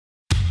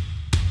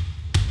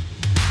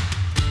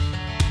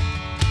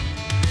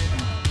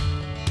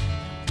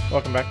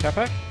Welcome back,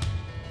 Capac.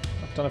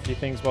 I've done a few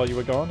things while you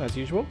were gone, as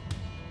usual.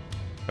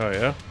 Oh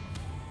yeah?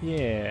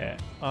 Yeah,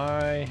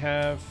 I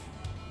have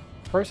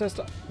processed...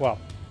 Well,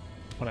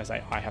 when I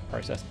say I have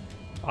processed,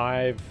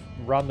 I've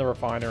run the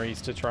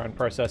refineries to try and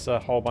process a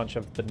whole bunch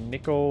of the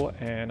nickel,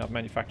 and I've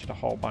manufactured a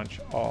whole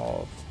bunch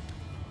of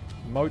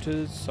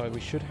motors, so we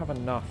should have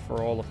enough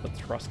for all of the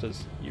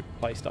thrusters you've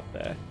placed up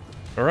there.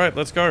 Alright,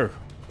 let's go.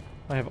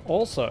 I have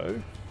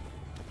also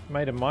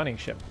made a mining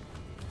ship.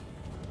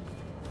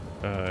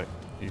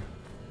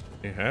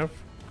 You have?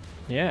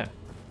 Yeah.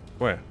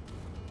 Where?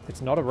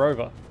 It's not a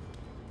rover.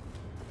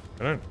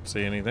 I don't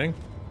see anything.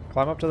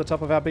 Climb up to the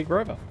top of our big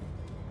rover.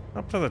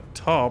 Up to the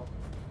top?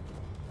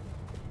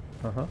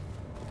 Uh-huh.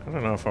 I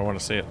don't know if I want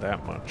to see it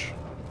that much.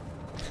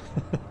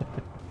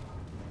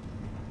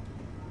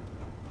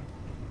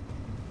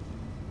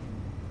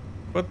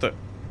 What the?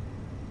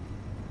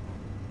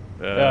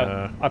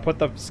 I put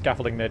the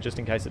scaffolding there just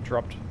in case it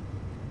dropped.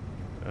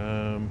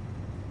 Are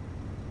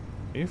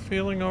you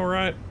feeling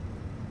alright?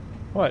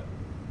 What?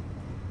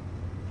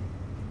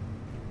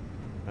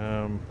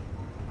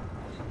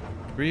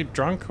 Were you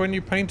drunk when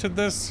you painted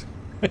this?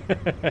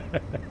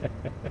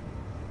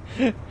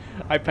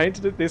 I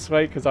painted it this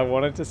way because I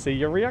wanted to see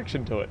your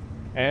reaction to it.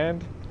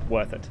 And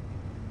worth it.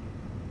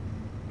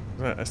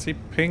 I see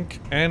pink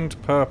and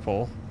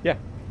purple. Yeah.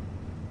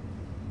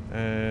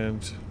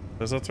 And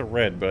there's lots of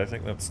red, but I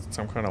think that's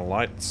some kind of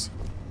lights.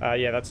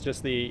 Yeah, that's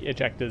just the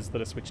ejectors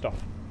that are switched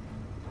off.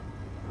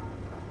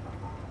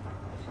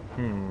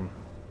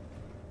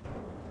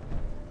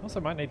 Also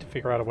might need to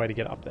figure out a way to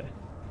get up there.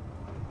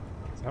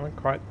 'Cause I haven't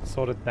quite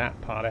sorted that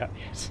part out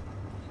yet.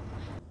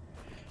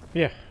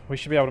 Yeah, we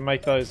should be able to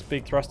make those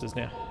big thrusters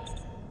now.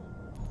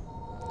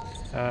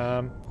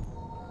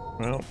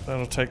 Well,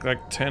 that'll take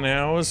like 10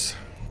 hours.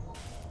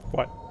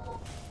 What?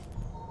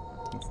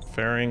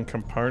 Ferrying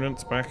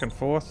components back and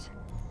forth.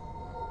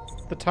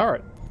 The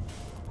turret.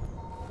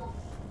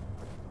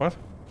 What?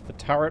 The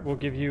turret will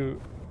give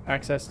you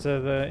access to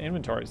the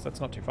inventories.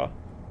 That's not too far.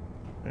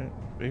 Yeah,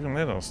 even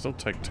then, it'll still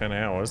take 10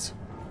 hours.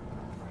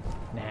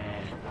 Nah.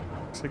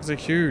 These things are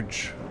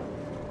huge.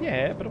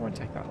 Yeah, but it won't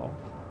take that long.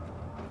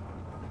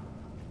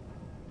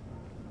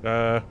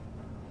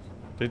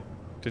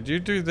 Did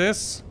you do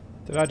this?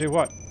 Did I do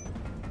what?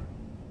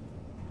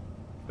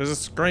 There's a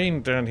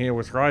screen down here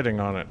with writing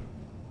on it.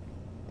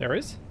 There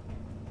is?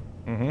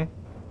 Mm-hmm.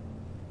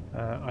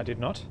 I did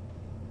not.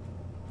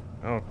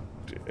 Oh,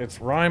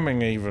 it's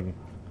rhyming even.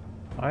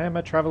 I am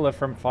a traveller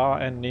from far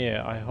and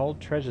near. I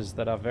hold treasures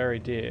that are very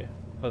dear.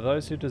 For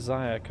those who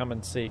desire, come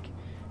and seek.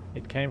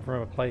 It came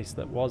from a place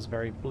that was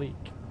very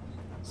bleak.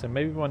 So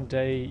maybe one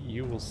day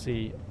you will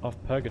see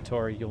of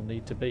Purgatory you'll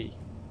need to be.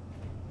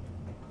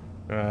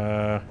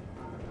 Huh.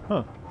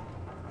 I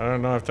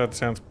don't know if that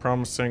sounds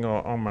promising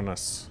or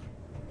ominous.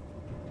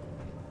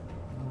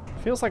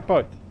 Feels like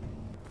both.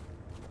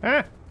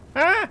 Ah!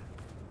 Ah!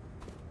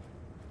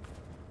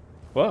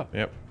 Whoa.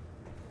 Yep.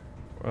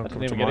 Welcome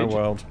to even my get injured.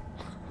 world.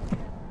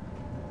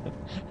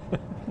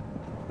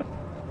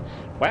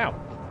 Wow.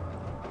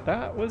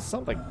 That was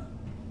something.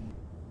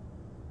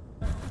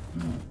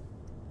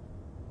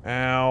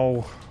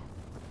 Ow.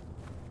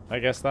 I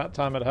guess that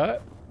time it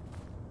hurt.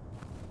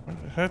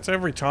 It hurts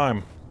every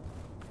time.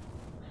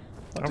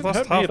 That I've didn't lost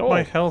hurt me half at all.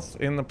 my health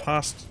in the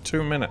past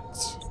 2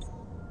 minutes.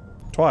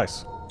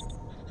 Twice.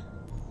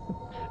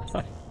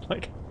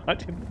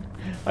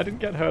 I didn't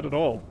get hurt at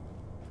all.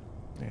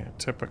 Yeah,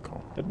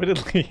 typical.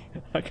 Admittedly,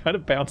 I kind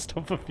of bounced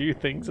off a few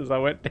things as I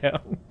went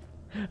down.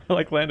 I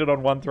like landed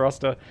on one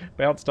thruster,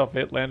 bounced off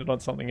it, landed on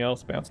something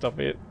else, bounced off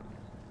it.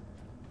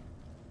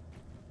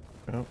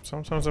 Well,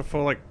 sometimes I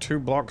fall like 2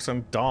 blocks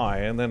and die,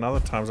 and then other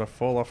times I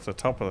fall off the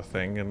top of the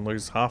thing and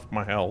lose half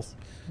my health.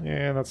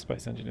 Yeah, that's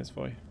Space Engineers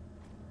for you.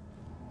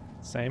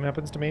 Same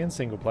happens to me in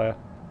single player.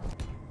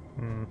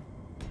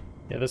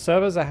 Yeah, the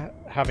servers are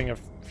having a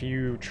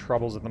few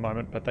troubles at the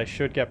moment, but they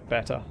should get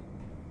better.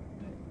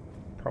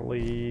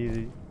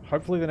 Probably,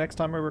 hopefully the next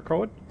time we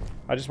record.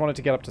 I just wanted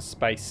to get up to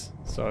space,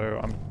 so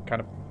I'm kind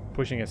of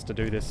pushing us to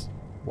do this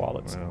while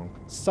it's Well,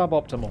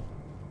 suboptimal.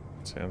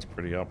 sounds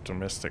pretty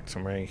optimistic to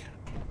me.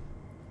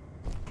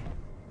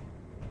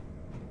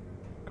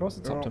 Of course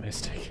it's Oh.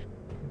 optimistic.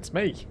 It's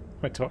me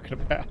we're talking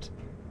about.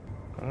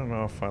 I don't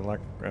know if I like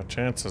our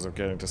chances of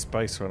getting to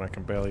space when I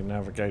can barely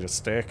navigate a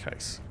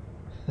staircase.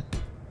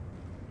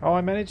 Oh,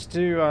 I managed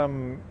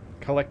to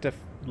collect a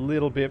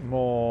little bit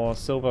more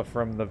silver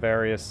from the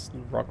various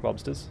rock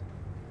lobsters.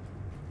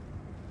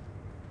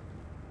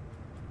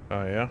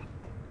 Oh yeah?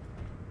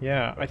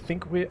 Yeah, I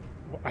think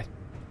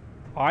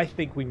I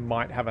think we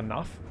might have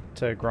enough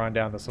to grind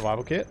down the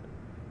survival kit,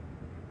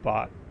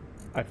 but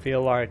I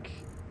feel like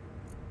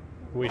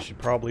we should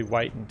probably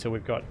wait until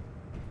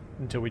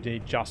we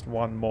need just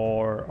one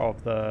more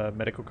of the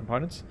medical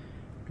components,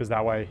 because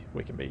that way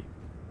we can be...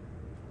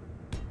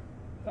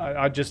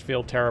 I just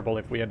feel terrible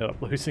if we ended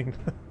up losing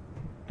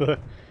the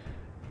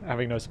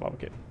having no survival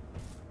kit.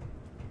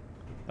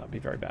 That'd be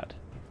very bad.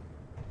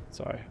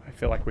 So I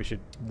feel like we should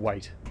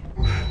wait.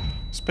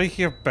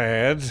 Speaking of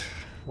bad,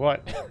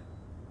 What?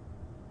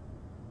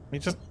 He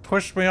just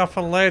pushed me off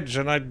a ledge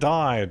and I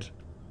died.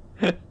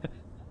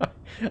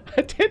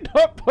 I did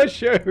not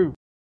push you.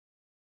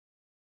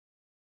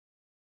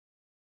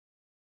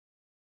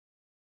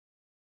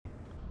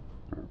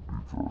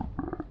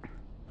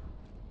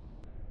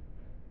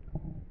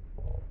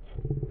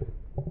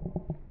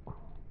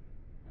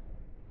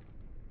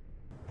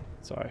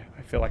 So,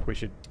 I feel like we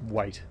should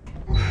wait.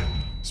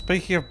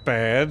 Speaking of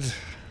bad...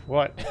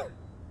 What?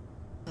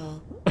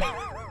 Oh.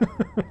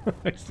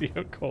 I see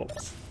your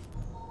corpse.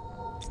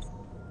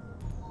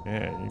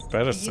 Yeah, you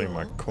better see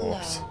my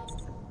corpse.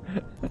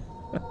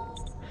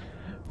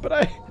 But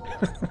I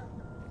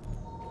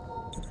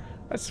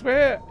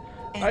swear...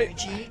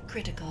 Energy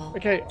critical.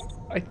 Okay,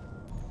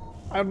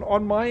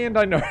 on my end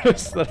I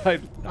noticed that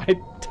I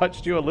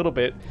touched you a little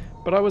bit,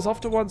 but I was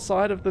off to one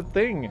side of the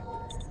thing.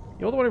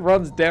 You're the one who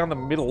runs down the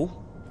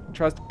middle and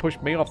tries to push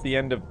me off the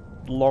end of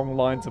long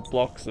lines of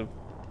blocks of...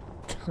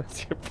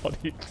 as your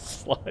body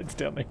slides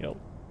down the hill.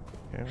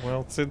 Yeah,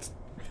 well, since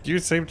you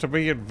seem to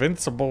be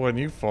invincible when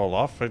you fall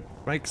off, it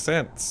makes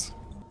sense.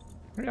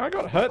 I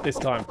got hurt this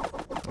time.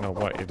 Oh,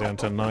 what, you're down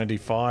to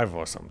 95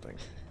 or something?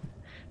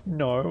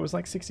 No, it was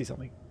like 60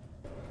 something.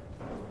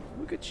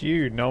 Look at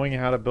you, knowing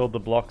how to build the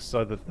blocks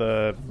so that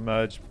the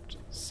merged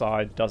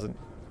side doesn't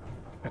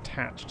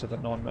attach to the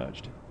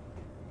non-merged.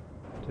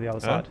 To the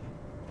other side.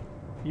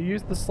 You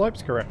used the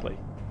slopes correctly.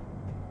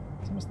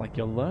 It's almost like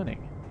you're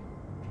learning.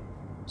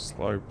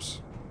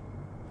 Slopes.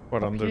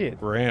 What, Up on the here.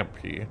 ramp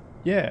here?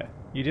 Yeah,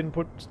 you didn't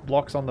put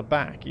blocks on the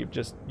back. You've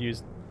just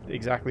used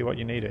exactly what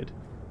you needed.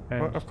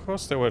 And Well, of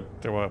course there were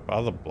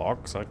other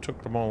blocks. I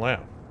took them all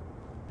out.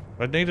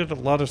 I needed a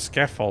lot of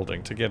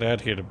scaffolding to get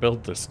out here to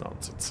build this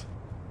nonsense.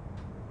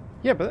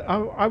 yeah, but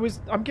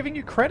I'm giving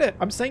you credit.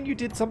 I'm saying you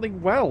did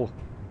something well.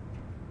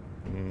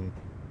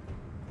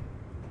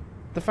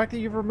 The fact that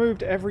you've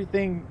removed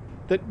everything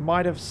that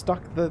might have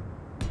stuck the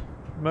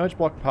merge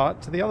block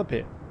part to the other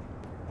bit.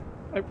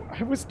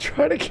 I was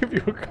trying to give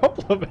you a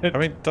compliment. I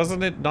mean,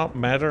 doesn't it not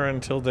matter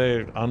until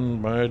they're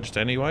unmerged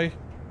anyway?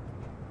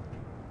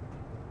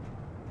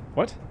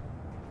 What?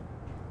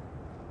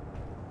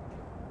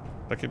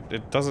 Like,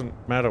 it doesn't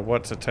matter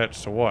what's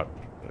attached to what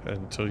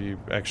until you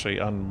actually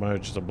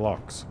unmerge the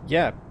blocks.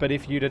 Yeah, but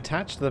if you'd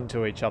attached them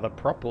to each other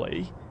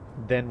properly,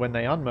 then when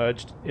they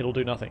unmerged, it'll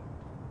do nothing.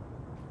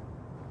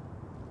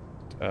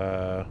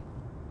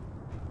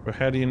 But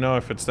how do you know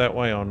if it's that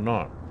way or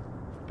not?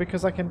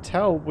 Because I can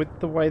tell with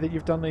the way that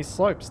you've done these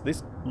slopes.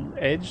 This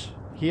edge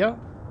here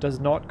does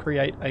not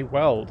create a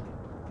weld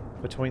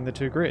between the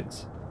two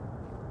grids.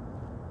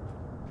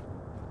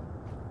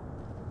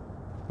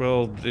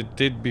 Well, it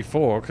did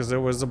before because there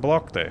was a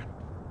block there.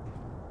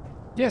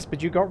 Yes,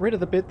 but you got rid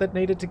of the bit that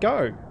needed to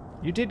go.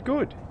 You did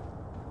good.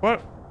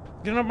 What?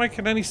 You're not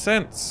making any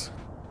sense.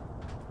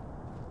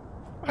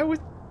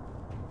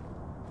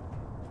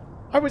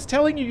 I was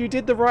telling you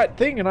did the right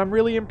thing, and I'm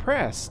really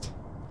impressed.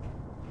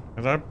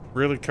 And I'm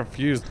really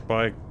confused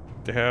by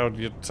how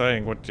you're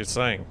saying what you're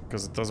saying,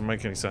 because it doesn't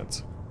make any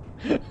sense.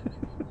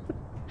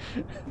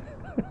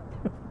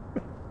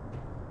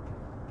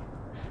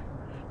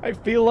 I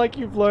feel like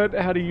you've learned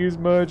how to use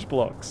merge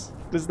blocks.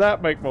 Does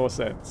that make more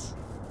sense?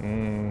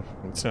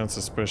 It sounds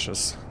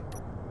suspicious.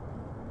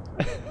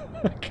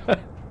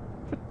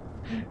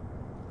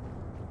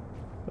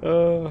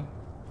 Oh,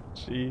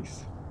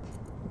 jeez.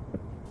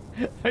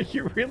 Are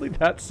you really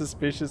that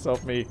suspicious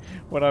of me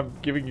when I'm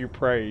giving you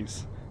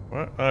praise?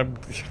 What?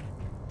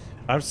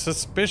 I'm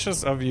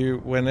suspicious of you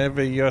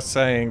whenever you're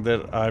saying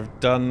that I've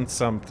done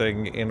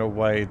something in a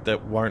way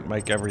that won't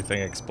make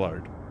everything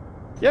explode.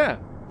 Yeah,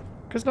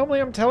 because normally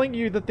I'm telling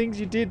you the things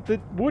you did that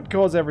would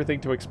cause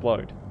everything to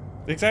explode.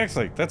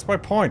 Exactly, that's my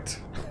point.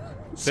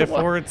 So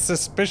Therefore, it's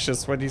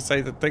suspicious when you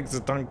say that things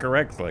are done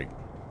correctly.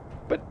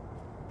 But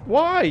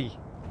why?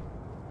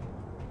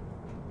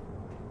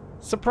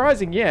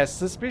 Surprising, yes.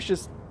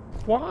 Suspicious,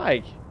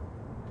 why?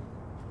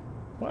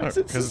 Why is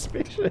it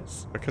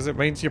suspicious? Because it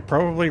means you're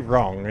probably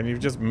wrong and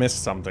you've just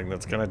missed something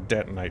that's going to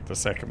detonate the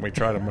second we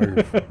try to move.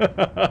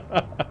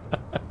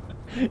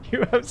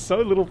 You have so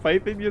little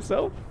faith in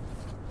yourself?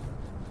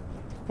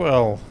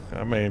 Well,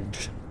 I mean...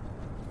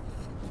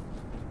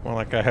 More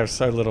like I have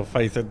so little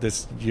faith in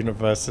this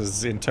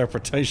universe's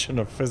interpretation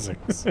of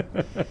physics.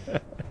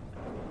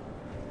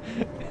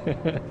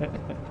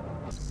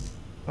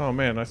 Oh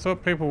man, I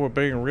thought people were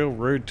being real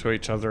rude to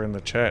each other in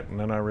the chat, and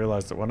then I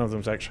realized that one of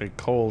them's actually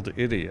called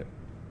idiot.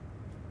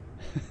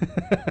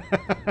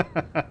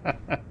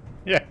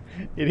 Yeah,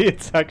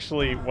 idiot's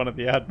actually one of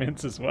the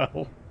admins as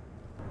well.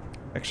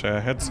 Actually, I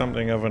had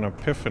something of an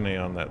epiphany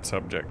on that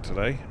subject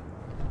today.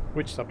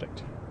 Which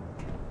subject?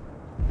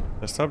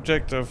 The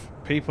subject of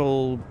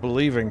people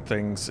believing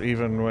things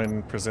even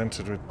when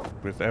presented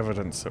with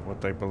evidence that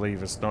what they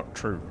believe is not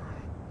true.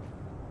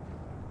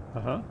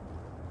 Uh-huh.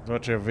 I was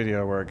watching a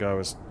video where a guy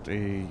was...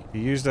 He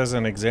used as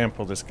an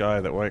example this guy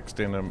that works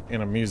in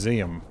a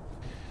museum.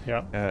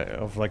 Yeah.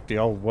 Of like the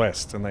Old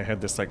West, and they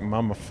had this like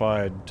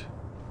mummified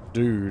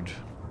dude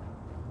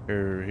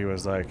who he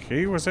was like,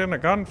 he was in a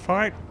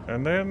gunfight,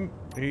 and then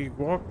he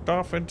walked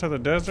off into the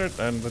desert,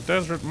 and the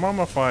desert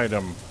mummified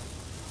him.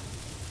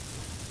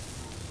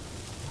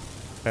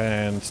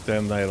 And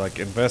then they like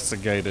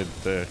investigated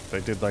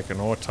they did like an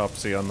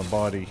autopsy on the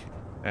body,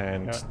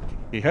 and Yeah.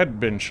 he had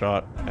been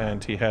shot,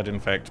 and he had in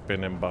fact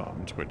been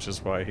embalmed, which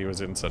is why he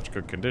was in such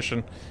good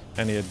condition,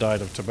 and he had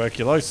died of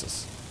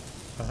tuberculosis.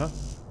 Uh-huh.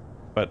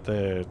 But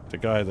the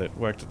guy that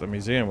worked at the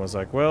museum was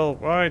like, well,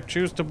 I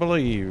choose to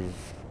believe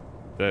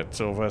that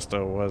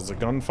Sylvester was a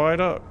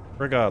gunfighter,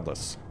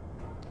 regardless.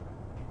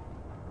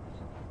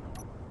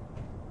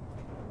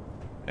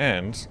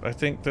 And I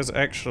think there's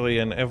actually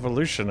an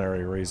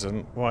evolutionary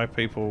reason why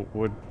people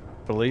would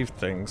believe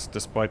things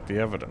despite the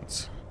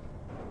evidence.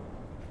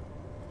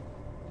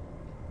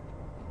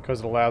 Because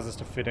it allows us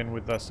to fit in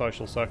with the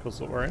social circles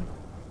that we're in.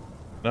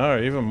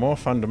 No, even more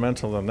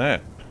fundamental than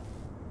that.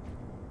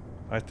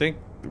 I think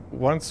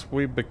once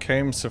we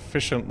became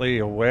sufficiently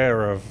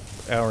aware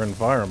of our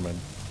environment,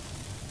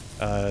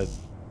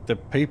 the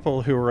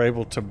people who were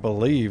able to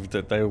believe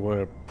that they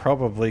were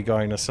probably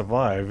going to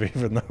survive,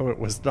 even though it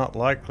was not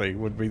likely,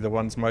 would be the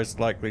ones most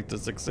likely to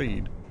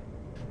succeed.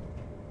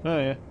 Oh,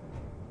 yeah.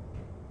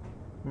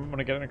 I'm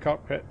gonna get in a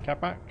cockpit,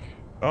 Capac.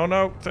 Oh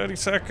no, 30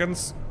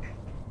 seconds.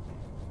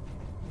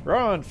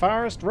 Run,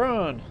 Forrest,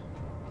 run!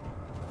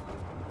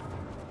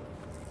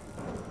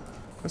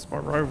 Where's my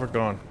rover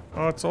gone?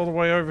 Oh, it's all the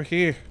way over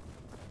here.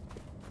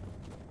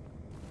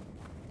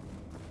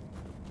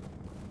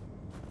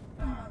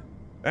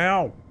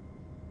 Ow!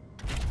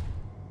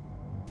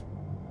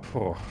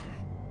 Oh.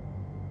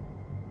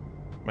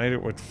 Made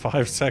it with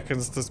 5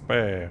 seconds to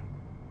spare.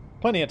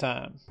 Plenty of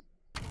time.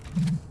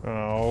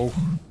 Oh.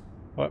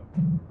 What?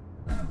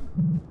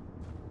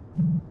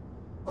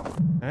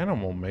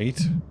 Animal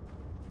meat?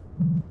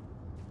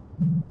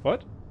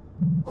 What?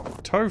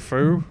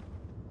 Tofu?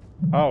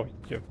 Oh,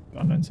 you're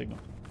unknown signal.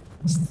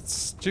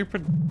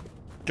 Stupid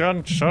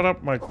gun shot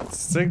up my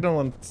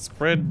signal and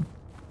spread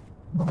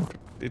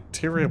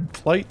interior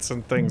plates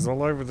and things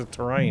all over the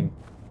terrain.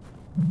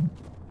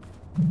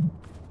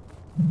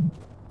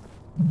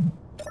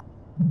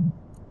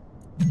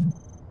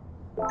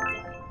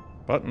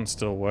 Button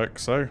still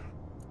works, so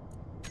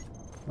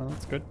Well,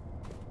 that's good.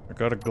 I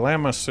got a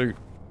glamour suit.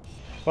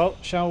 Well,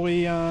 shall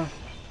we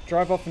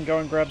drive off and go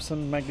and grab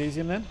some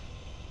magnesium then?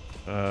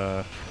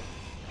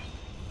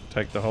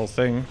 Take the whole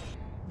thing.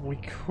 We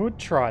could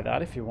try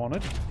that if you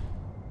wanted.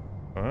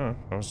 Oh,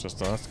 I was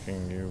just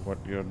asking you what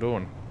you're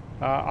doing.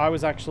 I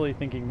was actually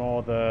thinking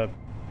more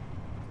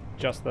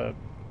just the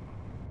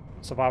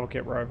survival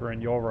kit rover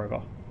and your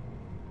rover.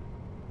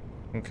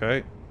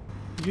 Okay.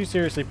 Did you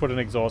seriously put an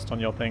exhaust on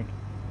your thing?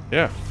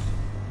 Yeah.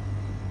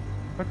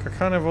 Look, I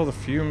can't have all the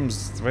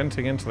fumes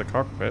venting into the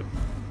cockpit.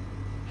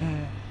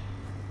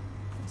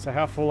 So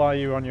how full are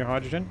you on your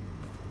hydrogen?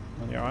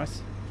 On your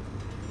ice?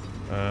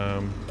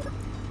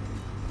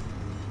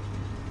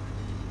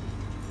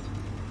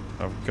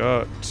 I've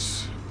got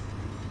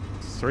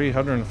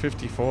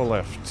 354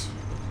 left.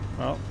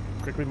 Well,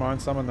 quickly mine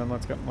some and then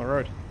let's get on the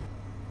road.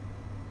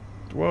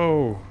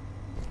 Whoa.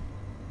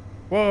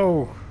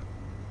 Whoa.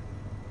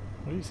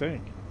 What are you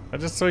seeing? I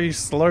just saw you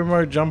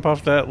slow-mo jump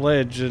off that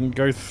ledge and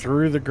go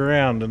through the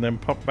ground and then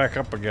pop back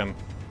up again.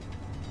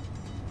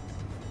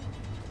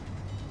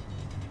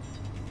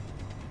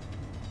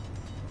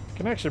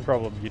 Connection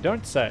problem, you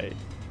don't say.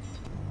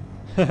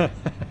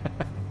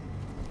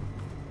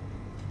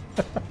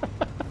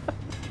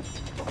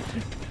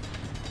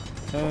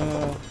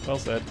 Well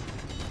said.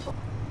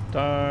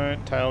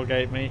 Don't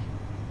tailgate me.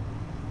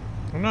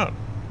 I'm not.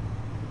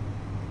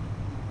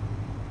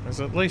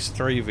 There's at least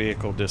 3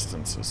 vehicle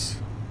distances.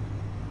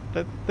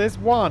 There's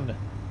one.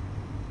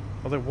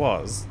 Well, there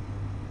was.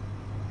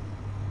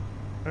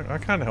 I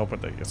can't help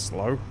it that you're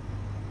slow.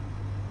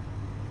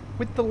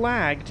 With the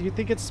lag, do you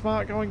think it's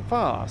smart going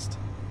fast?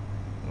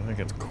 I think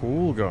it's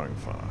cool going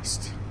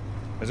fast.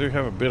 I do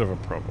have a bit of a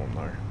problem,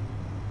 though.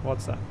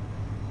 What's that?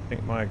 I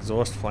think my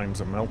exhaust flames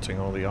are melting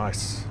all the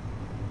ice.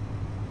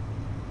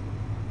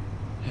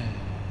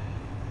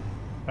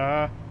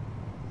 Huh?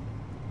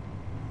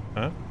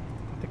 I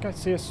I think I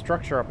see a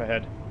structure up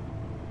ahead.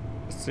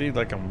 see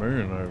like a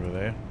moon over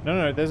there.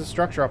 No, there's a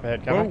structure up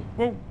ahead. Come Whoa, on.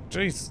 whoa,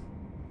 jeez.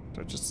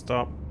 Did I just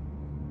stop?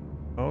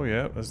 Oh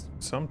yeah, there's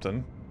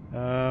something.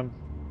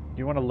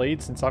 You want to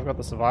lead since I've got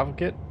the survival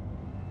kit?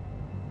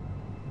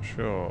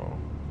 Sure.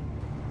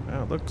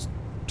 Yeah, it looks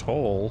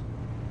tall.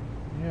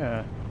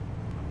 Yeah.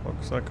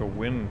 Looks like a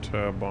wind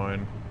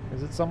turbine.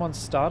 Is it someone's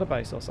starter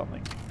base or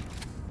something?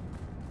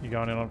 You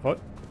going in on foot?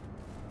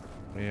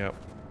 Yep.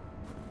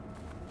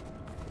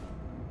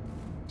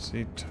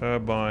 See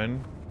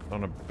turbine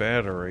on a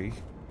battery.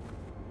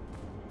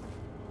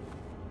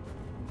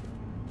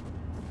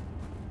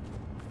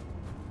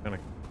 And a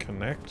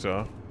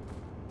connector.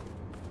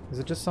 Is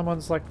it just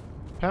someone's, like,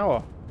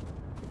 power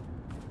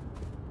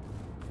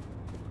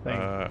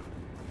thing?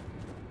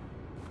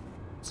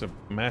 It's a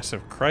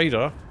massive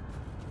crater.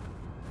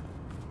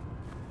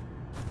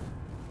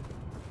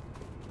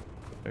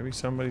 Maybe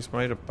somebody's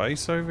made a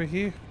base over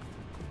here?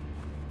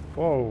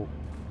 Whoa.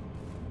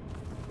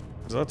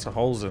 There's lots of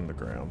holes in the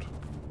ground.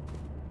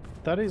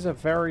 That is a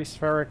very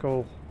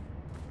spherical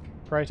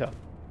crater.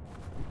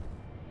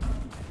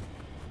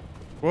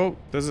 Well,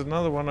 there's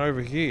another one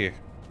over here.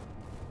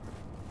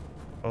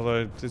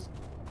 Although, it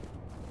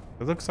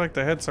looks like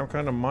they had some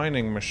kind of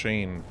mining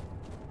machine.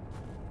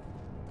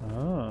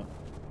 Oh.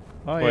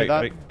 Oh Wait,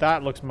 yeah,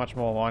 that looks much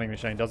more mining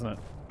machine, doesn't it?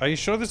 Are you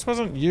sure this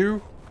wasn't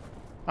you?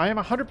 I am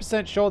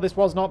 100% sure this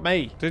was not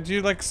me. Did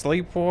you, like,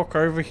 sleepwalk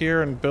over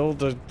here and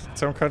build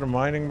some kind of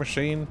mining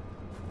machine?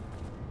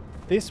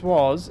 This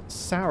was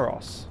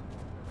Saros.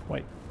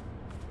 Wait.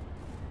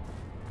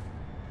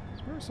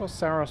 I swear I saw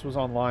Saros was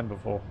online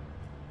before.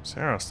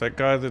 Saros, that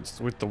guy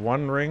that's with the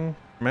one ring?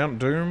 Mount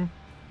Doom?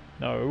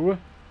 No.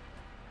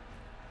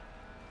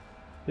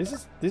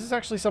 This is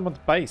actually someone's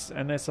base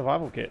and their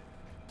survival kit.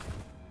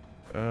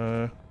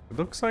 It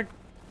looks like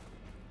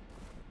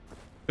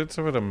bits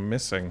of it are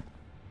missing.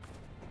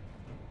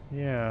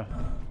 Yeah.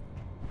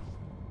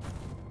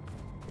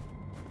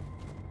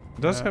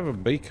 It does have a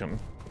beacon.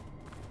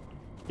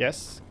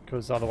 Yes,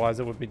 because otherwise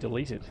it would be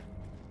deleted.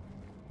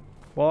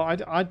 Well,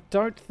 I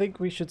don't think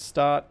we should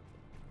start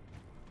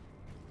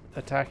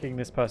attacking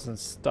this person's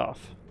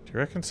stuff. Do you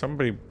reckon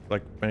somebody,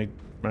 like, made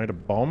a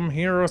bomb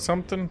here or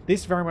something?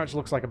 This very much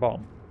looks like a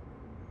bomb.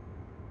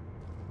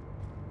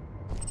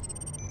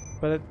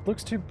 But it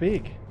looks too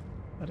big.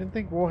 I didn't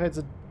think warheads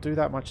would do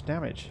that much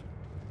damage.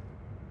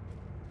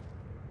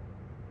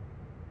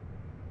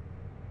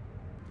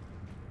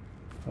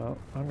 Well,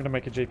 I'm going to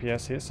make a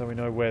GPS here so we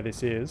know where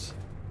this is.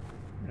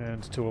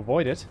 And to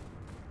avoid it,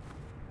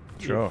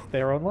 Sure. if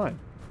they're online.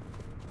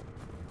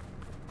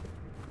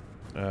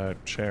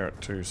 Share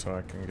it too so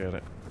I can get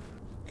it.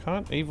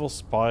 Can't evil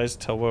spies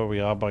tell where we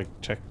are by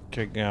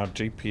checking our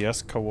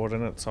GPS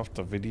coordinates off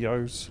the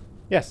videos?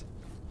 Yes.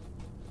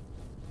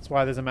 That's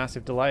why there's a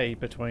massive delay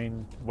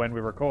between when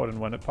we record and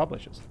when it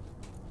publishes.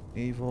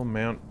 Evil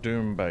Mount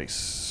Doom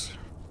base.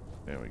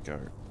 There we go.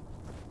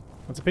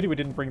 It's a pity we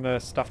didn't bring the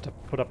stuff to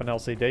put up an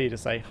LCD to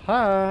say,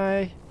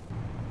 hi!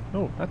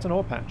 Oh, that's an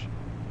ore patch.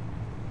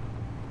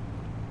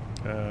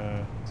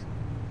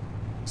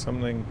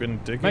 Something been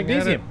digging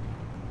Magnesium! at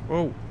it?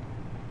 Whoa.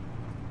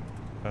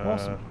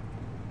 Awesome.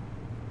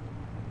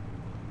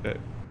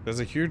 There's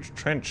a huge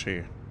trench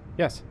here.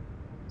 Yes.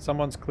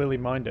 Someone's clearly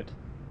mined it.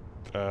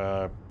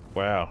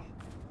 Wow.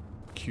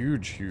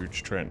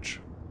 Huge trench.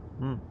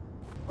 Hmm.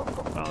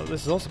 Oh,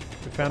 this is awesome.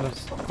 We found a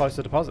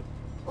closer deposit.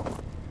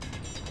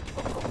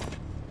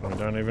 We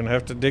don't even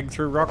have to dig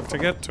through rock to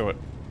get to it.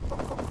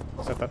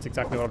 Except that's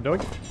exactly what I'm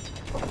doing.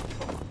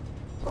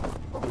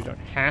 We don't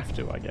have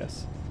to, I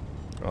guess.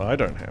 Well, I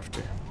don't have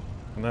to.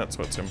 And that's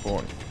what's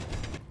important.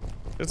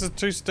 This is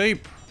too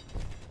steep.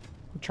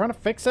 I'm trying to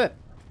fix it.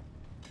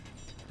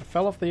 I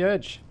fell off the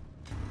edge.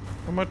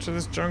 How much of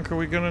this junk are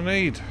we gonna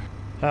need?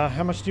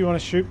 How much do you want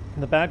to shoot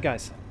the bad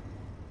guys?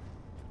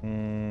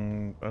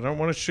 I don't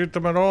want to shoot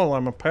them at all.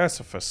 I'm a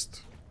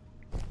pacifist.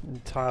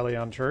 Entirely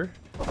untrue.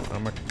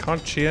 I'm a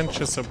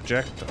conscientious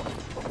objector.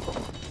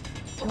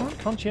 You aren't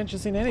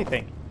conscientious in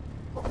anything.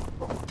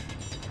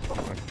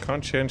 I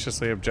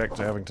conscientiously object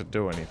to having to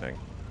do anything.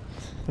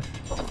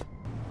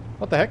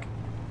 What the heck?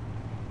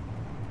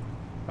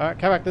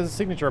 Capac, there's a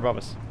signature above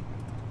us.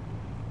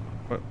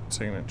 What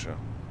signature?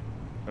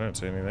 I don't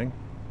see anything.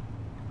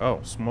 Oh,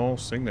 small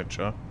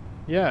signature.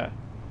 Yeah.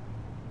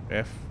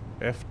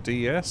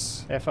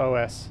 FDS?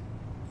 FOS.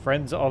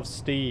 Friends of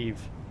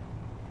Steve.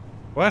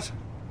 What?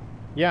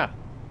 Yeah.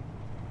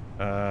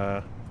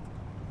 Uh,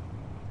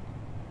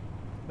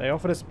 They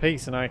offered us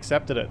peace and I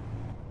accepted it.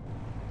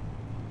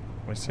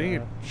 I see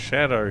a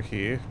shadow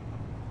here.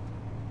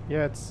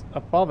 Yeah, it's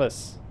above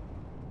us.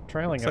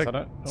 Trailing It's us, like I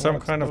don't know some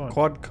what it's kind of doing.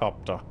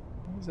 quadcopter.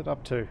 What is it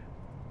up to?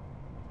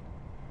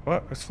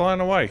 What? It's flying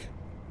away.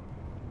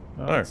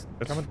 Oh, No, it's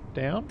it's coming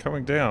down?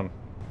 Coming down.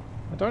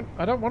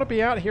 I don't want to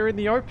be out here in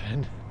the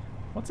open.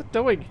 What's it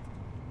doing?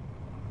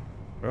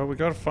 Well, we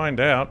gotta find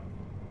out.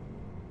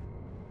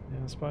 Yeah,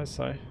 I suppose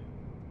so.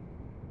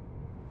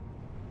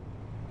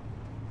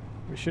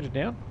 We shoot it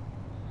down?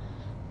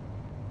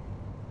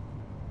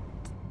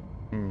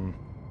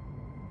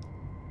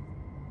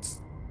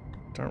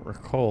 Don't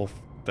recall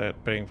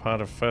that being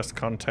part of first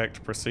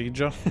contact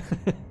procedure.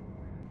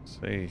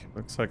 See,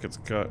 looks like it's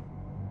got...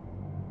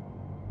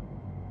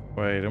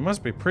 Wait, it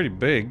must be pretty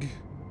big.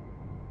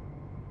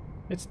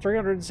 It's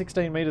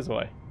 316 meters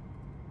away.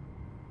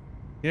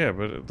 Yeah,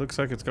 but it looks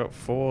like it's got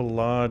 4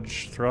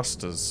 large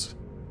thrusters.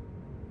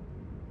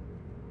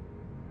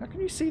 How can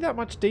you see that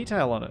much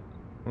detail on it?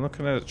 I'm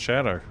looking at its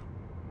shadow.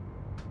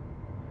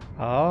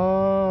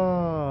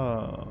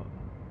 Oh.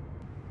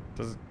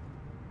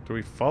 Do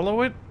we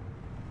follow it?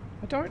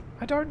 I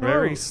don't know.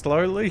 Very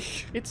slowly?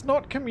 It's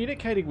not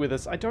communicating with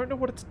us. I don't know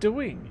what it's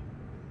doing.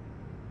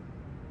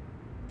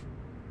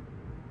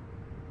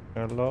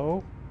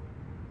 Hello?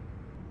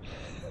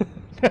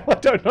 Now I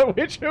don't know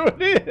which who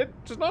it is.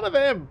 It's none of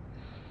them.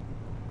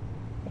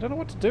 I don't know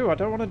what to do. I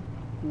don't want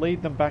to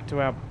lead them back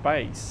to our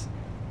base.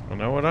 I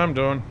know what I'm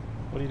doing.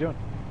 What are you doing?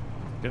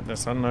 Getting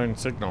this unknown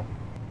signal.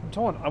 I'm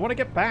torn. I want to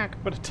get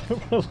back, but I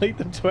don't want to lead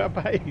them to our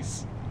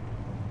base.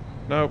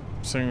 Nope,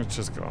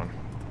 signature's gone.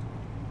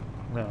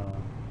 No.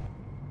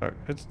 Oh,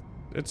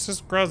 it's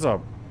just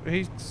Gruzzob.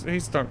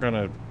 He's not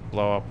gonna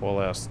blow up all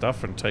our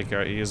stuff and take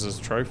our ears as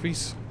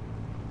trophies.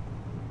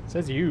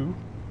 Says you.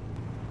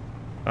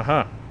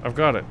 Aha, I've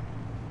got it.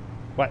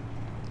 What?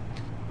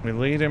 We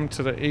lead him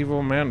to the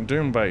evil Mount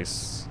Doom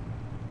base.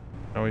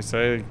 And we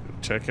say,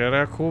 check out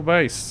our cool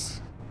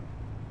base.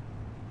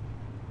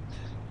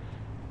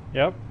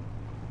 Yep.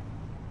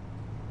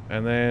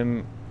 And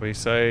then we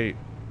say,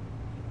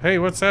 hey,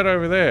 what's that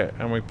over there?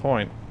 And we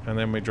point, and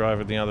then we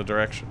drive in the other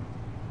direction.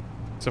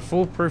 It's a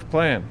foolproof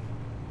plan.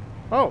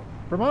 Oh,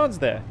 Ramon's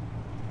there.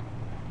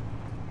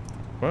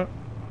 What?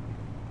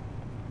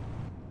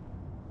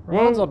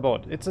 Ramon's Whoa. on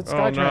board. It's a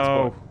sky Oh,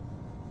 transport.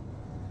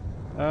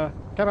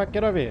 Capac,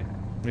 get over here.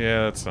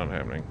 Yeah, that's not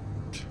happening.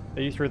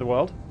 Are you through the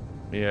world?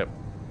 Yep.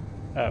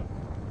 Oh.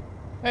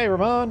 Hey,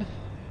 Ramon.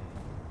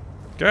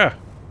 Yeah.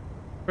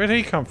 Where'd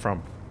he come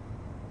from?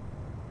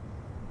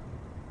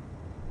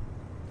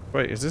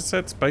 Wait, is this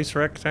that space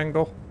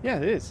rectangle? Yeah,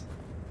 it is.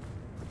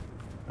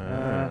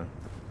 Ah.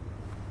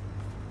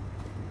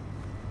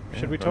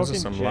 Should we those talk are in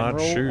some large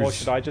general, or shoes.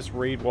 should I just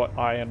read what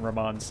I and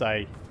Ramon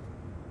say?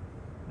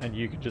 And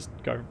you can just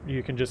go,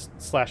 you can just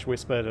slash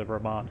whisper to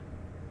Ramon.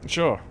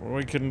 Sure,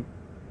 we can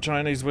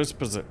Chinese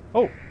whispers it.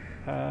 Oh,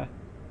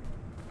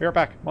 be right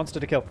back. Monster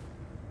to kill.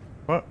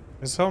 What?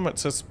 His helmet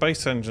says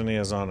space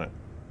engineers on it.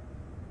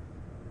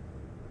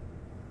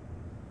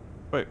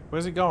 Wait,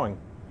 where's he going?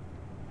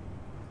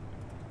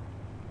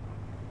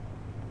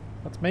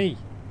 That's me.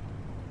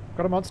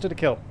 Got a monster to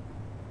kill.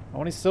 I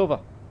want his silver.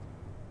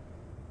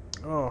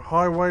 Oh,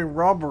 highway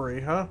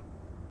robbery, huh?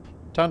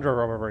 Tundra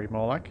robbery,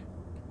 more like.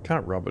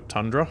 Can't rob a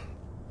Tundra.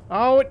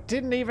 Oh, it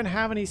didn't even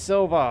have any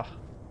silver.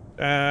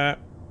 Dang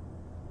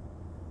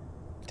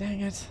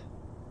it.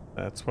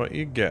 That's what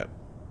you get.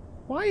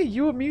 Why are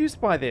you amused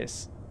by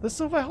this? The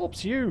silver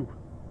helps you.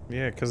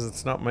 Yeah, because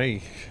it's not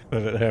me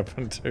that it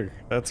happened to.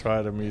 That's why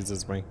it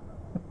amuses me.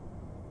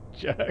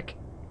 Jerk.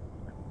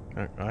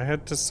 I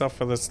had to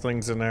suffer the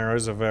slings and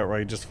arrows of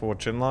outrageous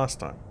fortune last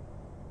time.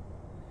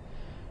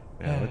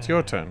 Now it's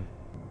your turn.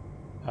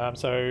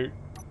 So,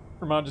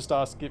 Ramon just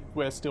asked if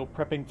we're still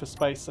prepping for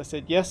space. I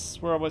said yes,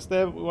 we're almost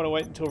there, but we want to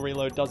wait until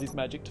Reload does his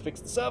magic to fix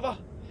the server.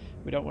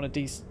 We don't want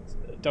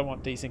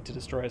desync to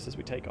destroy us as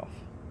we take off.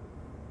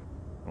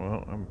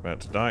 Well, I'm about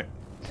to die.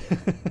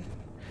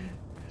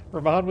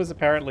 Ramon was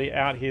apparently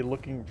out here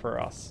looking for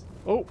us.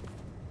 Oh,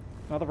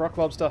 another rock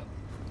lobster.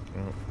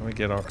 Well, let me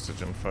get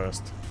oxygen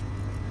first.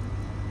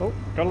 Oh,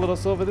 got a little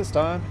silver this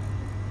time.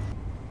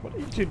 What are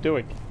you two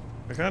doing?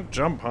 I can't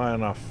jump high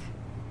enough.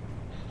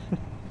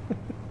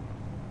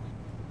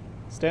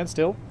 Stand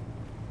still.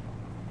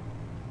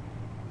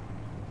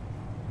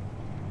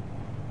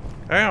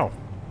 Ow!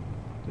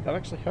 Did that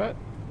actually hurt?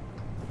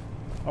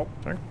 Oh,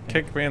 Don't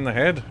kick me in the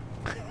head.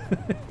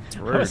 It's I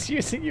rude. was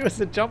using you as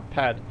a jump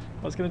pad.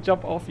 I was going to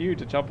jump off you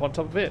to jump on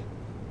top of it.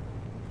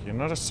 You're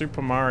not a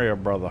Super Mario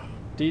brother.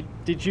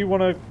 Did you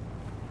want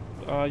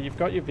to? You've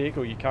got your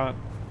vehicle. You can't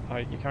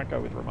go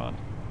with Ramon.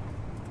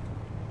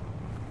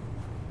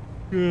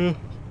 Yeah,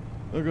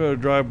 I gotta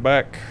drive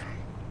back.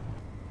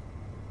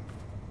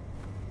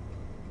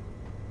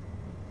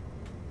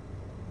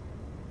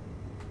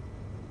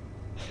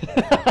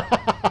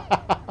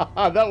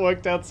 That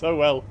worked out so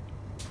well.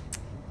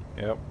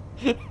 Yep.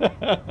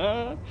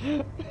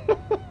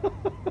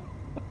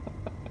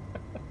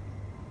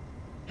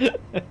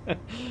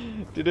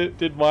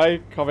 Did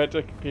my comment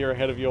appear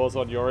ahead of yours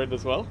on your end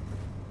as well?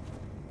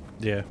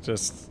 Yeah,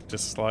 just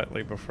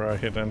slightly before I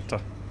hit enter.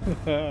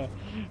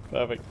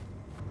 Perfect.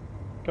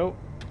 Cool.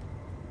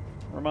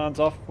 Ramon's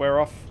off, we're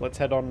off. Let's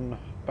head on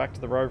back to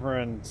the rover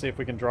and see if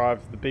we can drive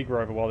the big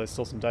rover while there's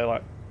still some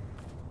daylight.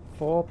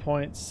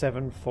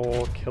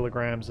 4.74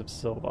 kilograms of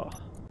silver.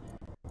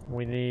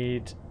 We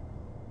need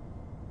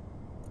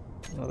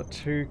another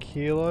 2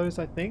 kilos,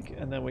 I think,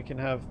 and then we can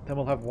have. Then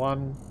we'll have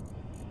one.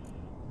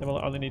 Then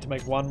we'll only need to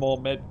make one more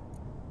med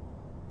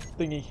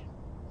thingy.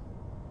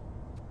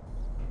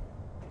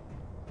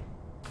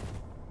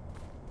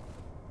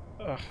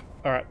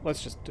 Alright,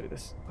 let's just do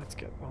this. Let's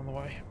get on the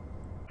way.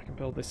 I can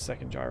build this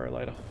second gyro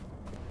later.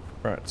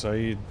 Right, so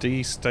you're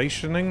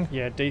de-stationing?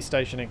 Yeah,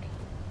 destationing.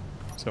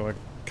 So we're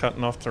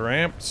cutting off the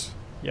ramps?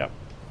 Yep.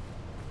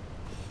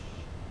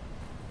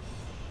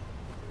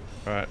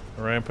 Right,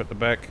 the ramp at the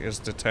back is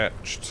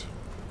detached.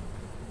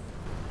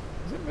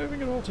 Is it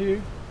moving at all to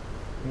you?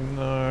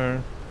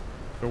 No.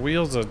 The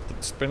wheels are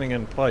spinning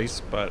in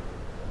place, but...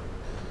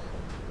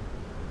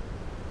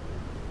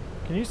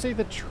 Can you see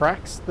the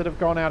tracks that have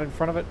gone out in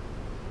front of it?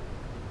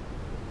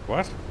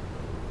 What?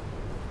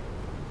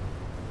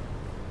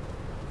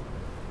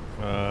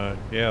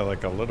 Yeah,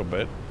 like a little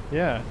bit.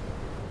 Yeah.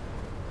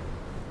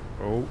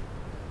 Oh.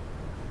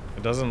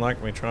 It doesn't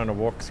like me trying to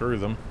walk through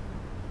them.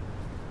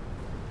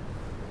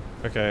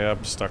 Okay,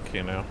 I'm stuck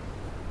here now.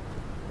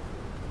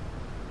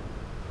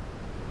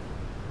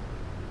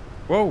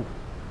 Whoa!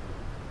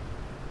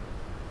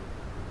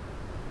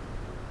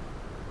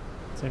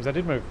 Seems I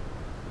did move.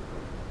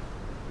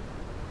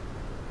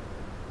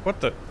 What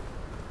the?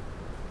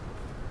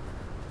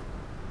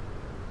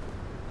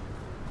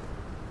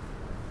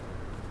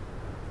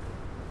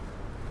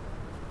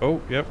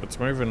 Oh, yep, it's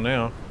moving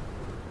now.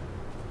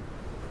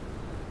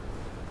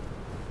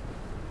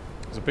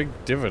 There's a big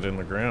divot in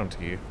the ground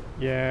here.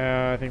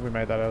 Yeah, I think we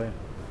made that earlier.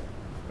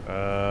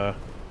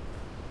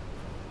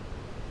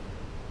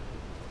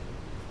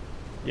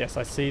 Yes,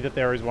 I see that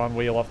there is one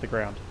wheel off the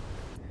ground.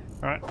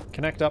 Alright,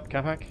 connect up,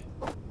 Capac.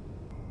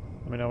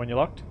 Let me know when you're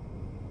locked.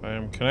 I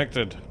am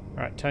connected.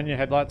 Alright, turn your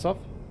headlights off.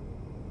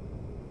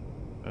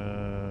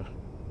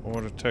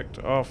 Auto detect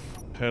off,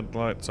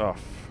 headlights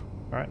off.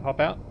 Alright, hop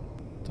out.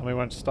 Tell me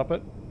when to stop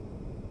it.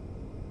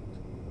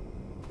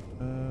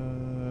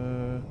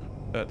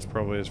 That's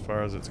probably as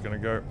far as it's gonna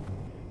go.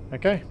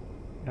 Okay.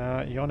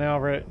 You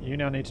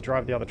now need to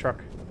drive the other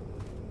truck.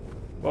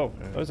 Whoa,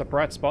 those are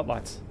bright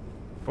spotlights.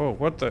 Oh,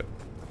 what the?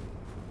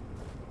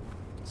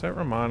 Is that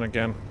Rahman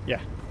again?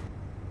 Yeah.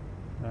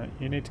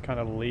 You need to kind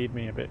of lead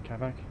me a bit,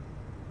 Capac.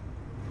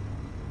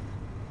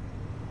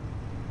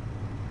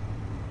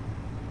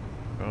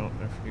 Well,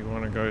 if you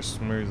want to go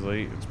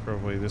smoothly, it's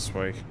probably this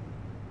way.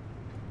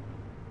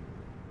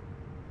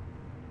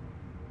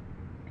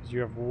 Because you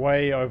have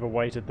way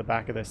overweighted the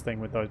back of this thing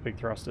with those big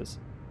thrusters.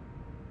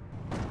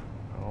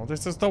 Oh,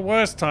 this is the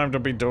worst time to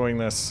be doing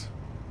this.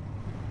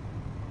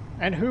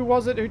 And who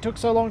was it who took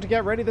so long to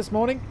get ready this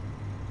morning?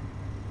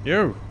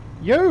 You!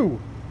 You!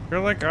 You're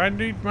like, I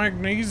need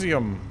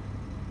magnesium.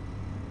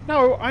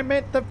 No, I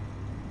meant the...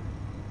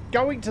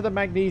 going to the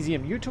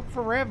magnesium. You took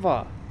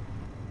forever.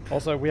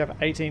 Also, we have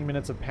 18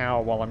 minutes of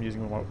power while I'm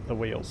using the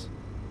wheels.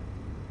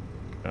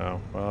 Oh,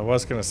 well, I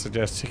was going to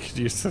suggest you could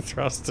use the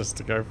thrusters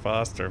to go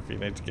faster if you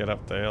need to get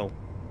up the hill.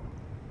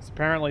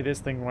 Apparently this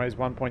thing weighs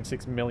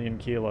 1.6 million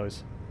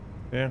kilos.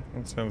 Yeah,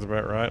 that sounds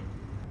about right.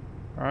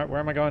 Alright, where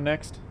am I going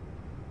next?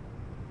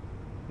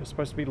 You're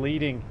supposed to be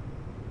leading.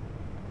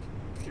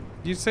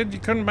 You said you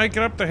couldn't make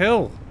it up the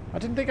hill. I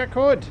didn't think I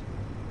could.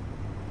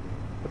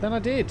 But then I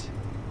did.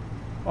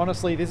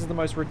 Honestly, this is the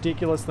most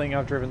ridiculous thing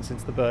I've driven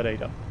since the Bird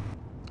Eater.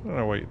 I don't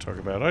know what you're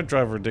talking about. I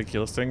drive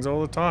ridiculous things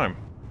all the time.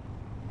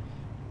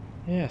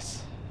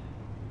 Yes.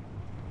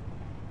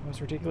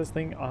 Most ridiculous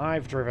thing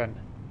I've driven.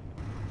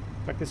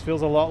 In fact, this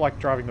feels a lot like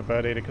driving the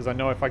Bird Eater because I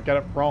know if I get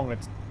it wrong,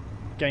 it's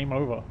game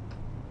over.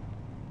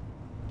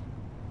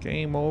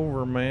 Game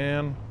over,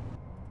 man.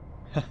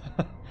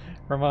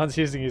 Rahman's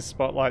using his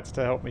spotlights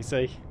to help me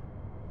see.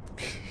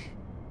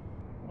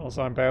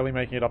 Also, I'm barely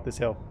making it up this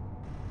hill.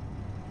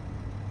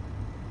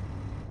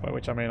 By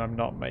which I mean I'm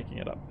not making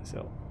it up this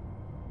hill.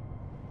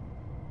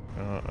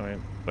 I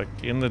mean, like,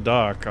 in the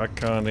dark, I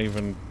can't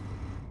even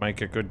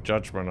make a good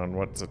judgment on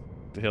what's a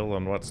hill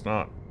and what's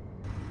not.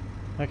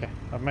 Okay,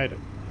 I've made it.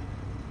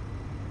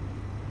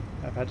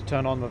 I've had to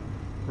turn on the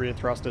rear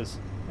thrusters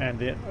and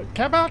the...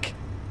 Capac!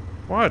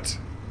 What?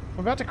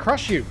 I'm about to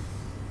crush you!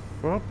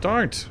 Well,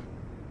 don't.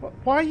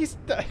 Why are you...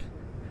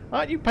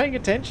 Aren't you paying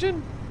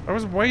attention? I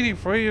was waiting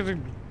for you to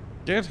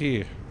get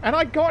here. And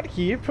I got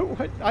here,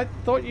 but I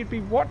thought you'd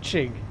be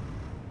watching.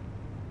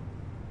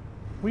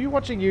 Were you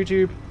watching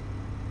YouTube?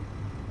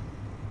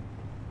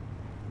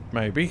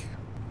 Maybe.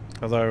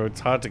 Although it's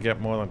hard to get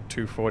more than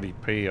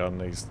 240p on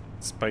these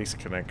space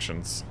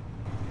connections.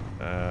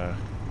 I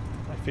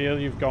feel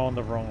you've gone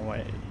the wrong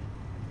way.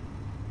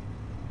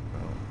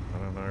 Well, I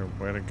don't know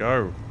where to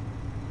go.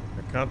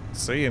 I can't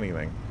see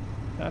anything.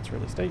 That's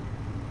really steep.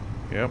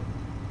 Yep.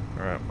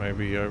 Alright,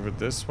 maybe over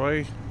this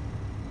way.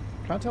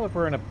 Can't tell if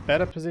we're in a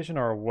better position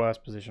or a worse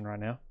position right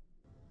now.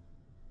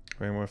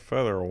 I mean, we're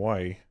further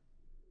away.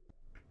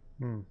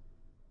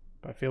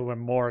 But I feel we're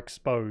more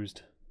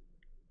exposed.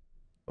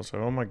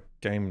 Also, all my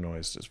game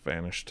noise just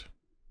vanished.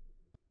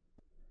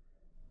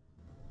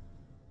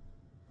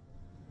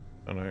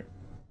 Oh no.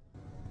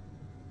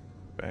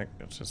 Back,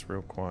 it's just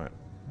real quiet.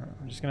 Alright,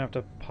 I'm just gonna have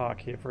to park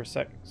here for a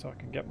sec so I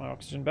can get my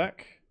oxygen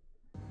back.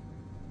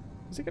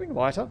 Is it getting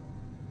lighter?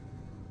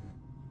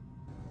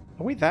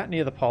 Are we that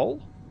near the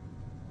pole?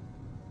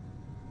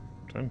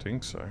 Don't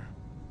think so.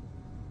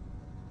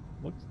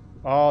 Looks...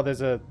 Oh,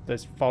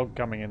 there's fog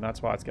coming in,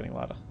 that's why it's getting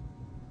lighter.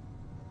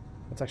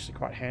 That's actually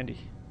quite handy.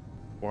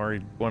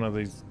 Worried one of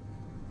these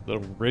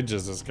little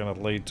ridges is going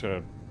to lead to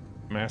a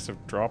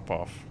massive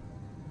drop-off.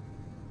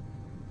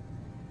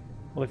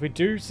 Well, if we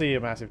do see a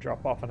massive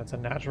drop-off and it's a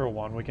natural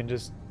one, we can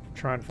just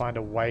try and find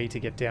a way to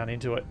get down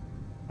into it.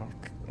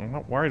 I'm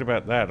not worried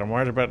about that. I'm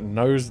worried about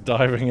nose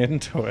diving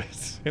into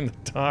it in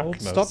the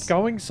darkness. Well, stop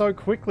going so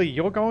quickly.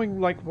 You're going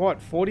like,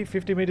 what, 40,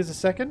 50 meters a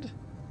second?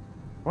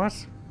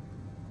 What?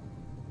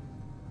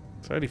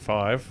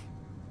 35.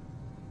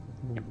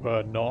 You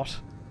were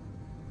not.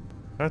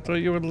 I thought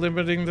you were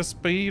limiting the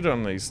speed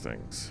on these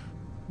things.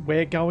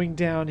 We're going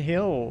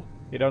downhill.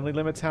 It only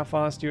limits how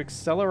fast you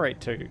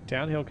accelerate to.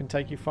 Downhill can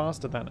take you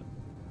faster than it.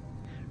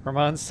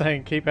 Rahman's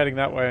saying keep heading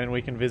that way and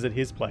we can visit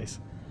his place.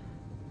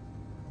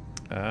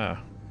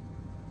 Ah.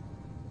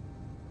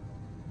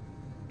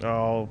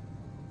 Oh,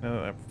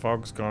 now that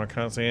fog's gone. I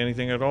can't see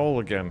anything at all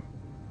again.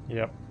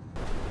 Yep.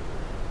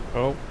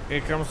 Oh,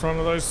 here comes one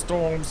of those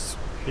storms.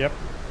 Yep.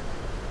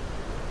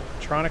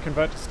 Trying to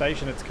convert to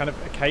station, it's kind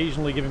of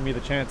occasionally giving me the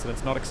chance and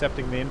it's not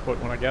accepting the input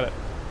when I get it.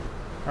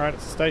 Alright,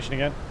 it's a station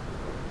again.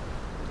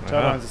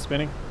 Turbines are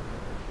spinning.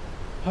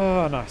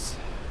 Oh, nice.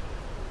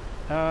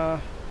 Do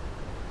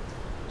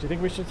you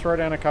think we should throw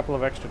down a couple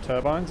of extra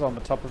turbines on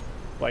the top of,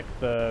 like,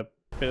 the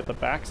bit at the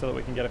back so that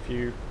we can get a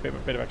bit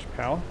of extra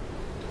power?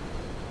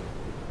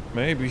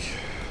 Maybe.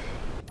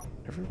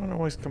 Everyone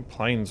always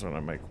complains when I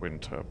make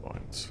wind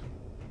turbines.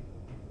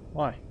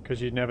 Why?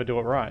 Because you never do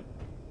it right.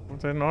 Well,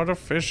 they're not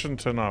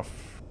efficient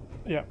enough.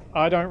 Yeah,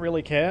 I don't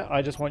really care.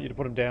 I just want you to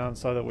put them down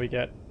so that we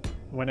get,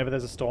 whenever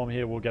there's a storm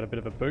here, we'll get a bit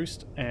of a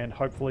boost, and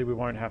hopefully we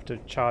won't have to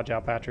charge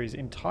our batteries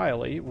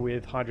entirely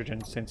with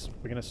hydrogen, since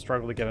we're going to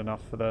struggle to get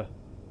enough for the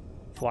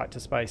flight to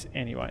space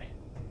anyway.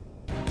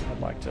 I'd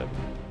like to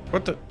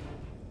What the?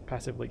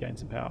 passively gain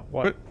some power.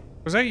 What?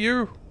 Was that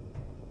you?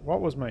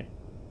 What was me?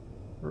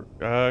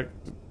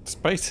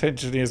 Space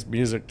Engineer's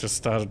music just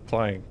started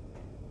playing.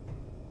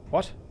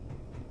 What?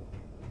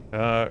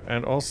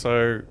 And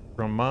also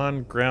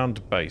Raman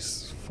ground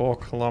base, 4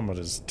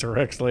 kilometers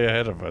directly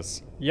ahead of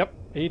us. Yep,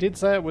 he did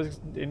say it was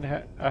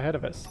ahead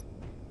of us.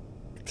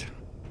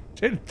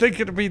 Didn't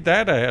think it'd be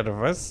that ahead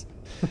of us.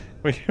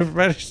 We have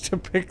managed to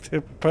pick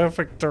the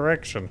perfect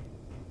direction.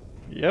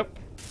 Yep.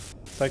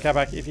 So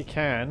Capac, if you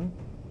can,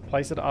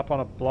 place it up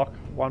on a block,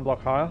 1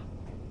 block higher.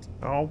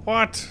 Oh,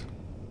 what?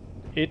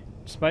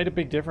 It's made a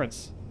big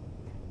difference.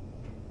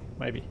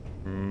 Maybe.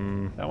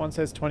 That one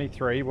says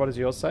 23. What does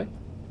yours say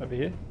over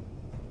here?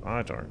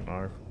 I don't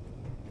know.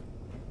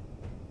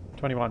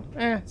 21.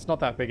 It's not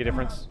that big a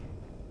difference.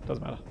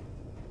 Doesn't matter.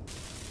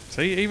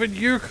 See, even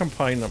you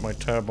complain that my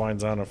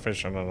turbines aren't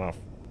efficient enough.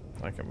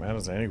 Like it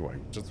matters anyway.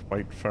 Just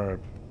wait for a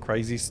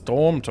crazy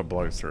storm to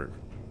blow through.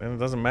 Then it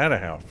doesn't matter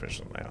how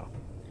efficient they are.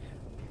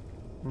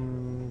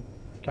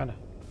 Kinda.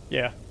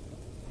 Yeah.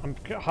 I'm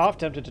half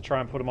tempted to try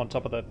and put them on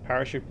top of the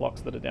parachute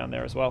blocks that are down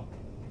there as well.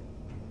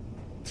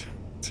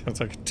 Sounds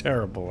like a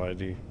terrible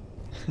idea.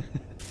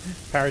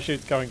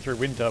 Parachutes going through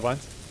wind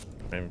turbines.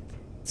 And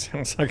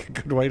sounds like a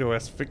good way to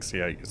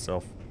asphyxiate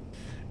yourself.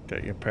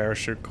 Get your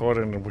parachute caught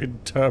in a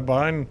wind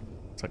turbine.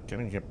 It's like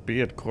getting your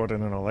beard caught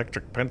in an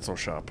electric pencil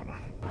sharpener.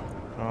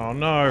 Oh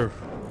no!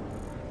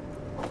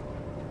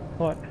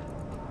 What?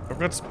 I've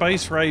got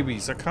space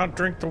rabies. I can't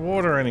drink the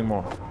water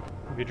anymore.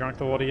 Have you drunk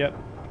the water yet?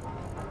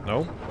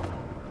 No.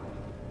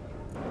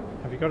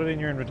 Have you got it in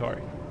your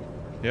inventory?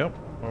 Yep.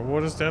 My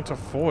water's down to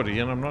 40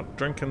 and I'm not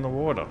drinking the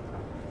water.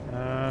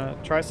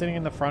 Try sitting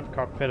in the front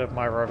cockpit of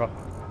my rover.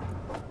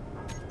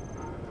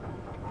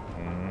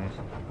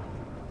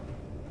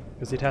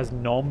 Because it has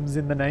noms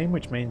in the name,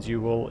 which means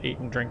you will eat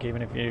and drink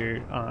even if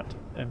you aren't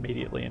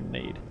immediately in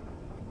need.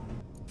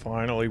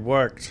 Finally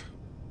worked.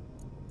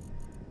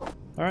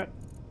 Alright.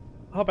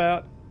 Hop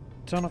out.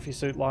 Turn off your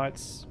suit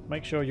lights.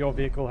 Make sure your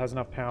vehicle has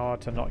enough power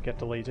to not get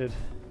deleted.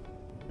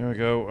 Here we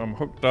go. I'm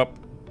hooked up.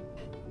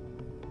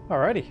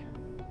 Alrighty.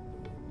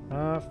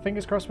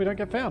 Fingers crossed we don't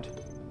get found.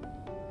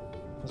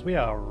 Because we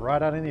are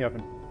right out in the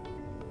open.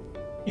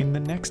 In the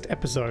next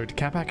episode,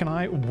 Capac and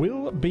I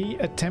will be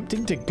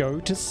attempting to go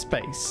to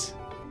space.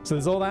 So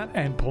there's all that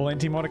and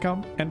plenty more to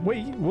come, and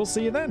we will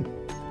see you then.